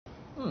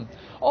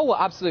Oh, well,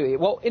 absolutely.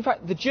 Well, in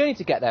fact, the journey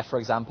to get there, for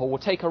example, will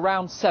take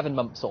around 7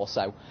 months or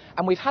so.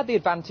 And we've had the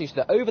advantage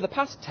that over the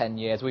past 10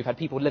 years, we've had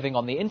people living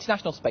on the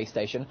International Space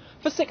Station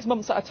for 6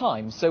 months at a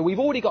time. So we've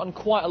already gotten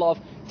quite a lot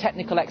of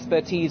technical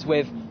expertise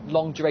with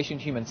long-duration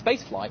human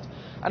spaceflight.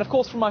 And of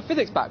course, from my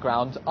physics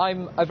background,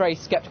 I'm a very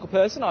sceptical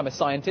person. I'm a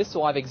scientist,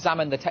 so I've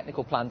examined the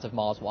technical plans of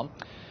Mars 1.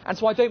 And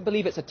so I don't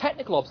believe it's a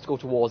technical obstacle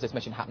towards this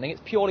mission happening.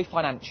 It's purely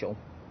financial.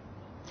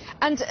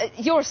 And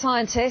you're a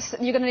scientist,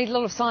 you're going to need a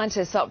lot of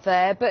scientists up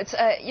there, but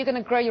you're going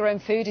to grow your own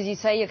food, as you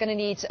say, you're going to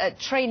need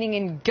training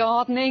in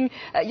gardening,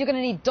 you're going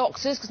to need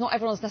doctors, because not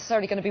everyone's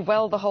necessarily going to be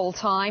well the whole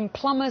time,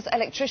 plumbers,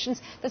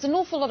 electricians. There's an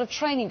awful lot of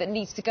training that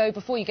needs to go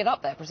before you get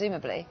up there,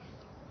 presumably.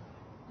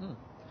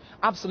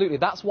 Absolutely.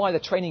 That's why the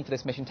training for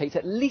this mission takes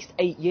at least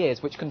 8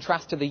 years, which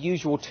contrasts to the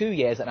usual 2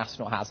 years that an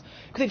astronaut has.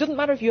 Because it doesn't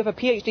matter if you have a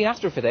PhD in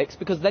astrophysics,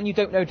 because then you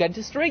don't know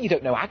dentistry, you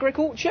don't know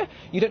agriculture,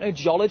 you don't know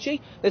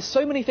geology. There's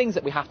so many things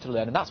that we have to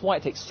learn, and that's why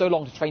it takes so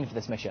long to train for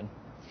this mission.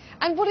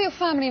 And what do your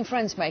family and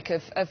friends make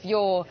of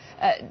your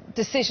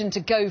decision to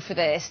go for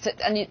this?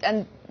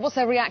 And what's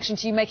their reaction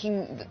to you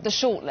making the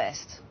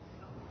shortlist?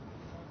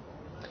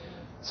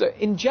 So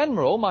in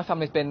general, my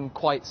family's been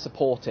quite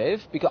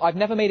supportive, because I've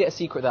never made it a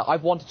secret that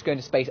I've wanted to go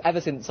into space ever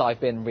since I've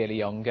been really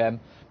young.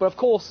 But of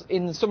course,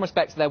 in some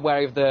respects, they're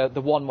wary of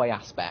the one-way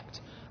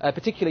aspect.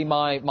 Particularly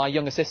my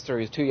younger sister,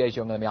 who's 2 years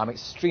younger than me. I'm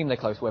extremely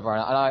close with her,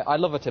 and I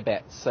love her to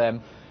bits.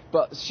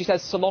 But she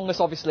says so long as,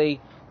 obviously,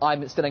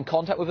 I'm still in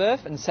contact with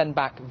Earth and send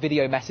back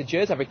video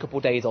messages every couple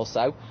of days or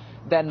so,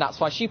 then that's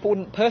fine. She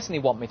wouldn't personally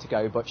want me to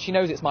go, but she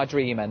knows it's my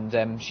dream,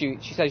 and she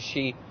says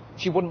she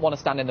wouldn't want to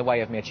stand in the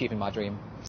way of me achieving my dream.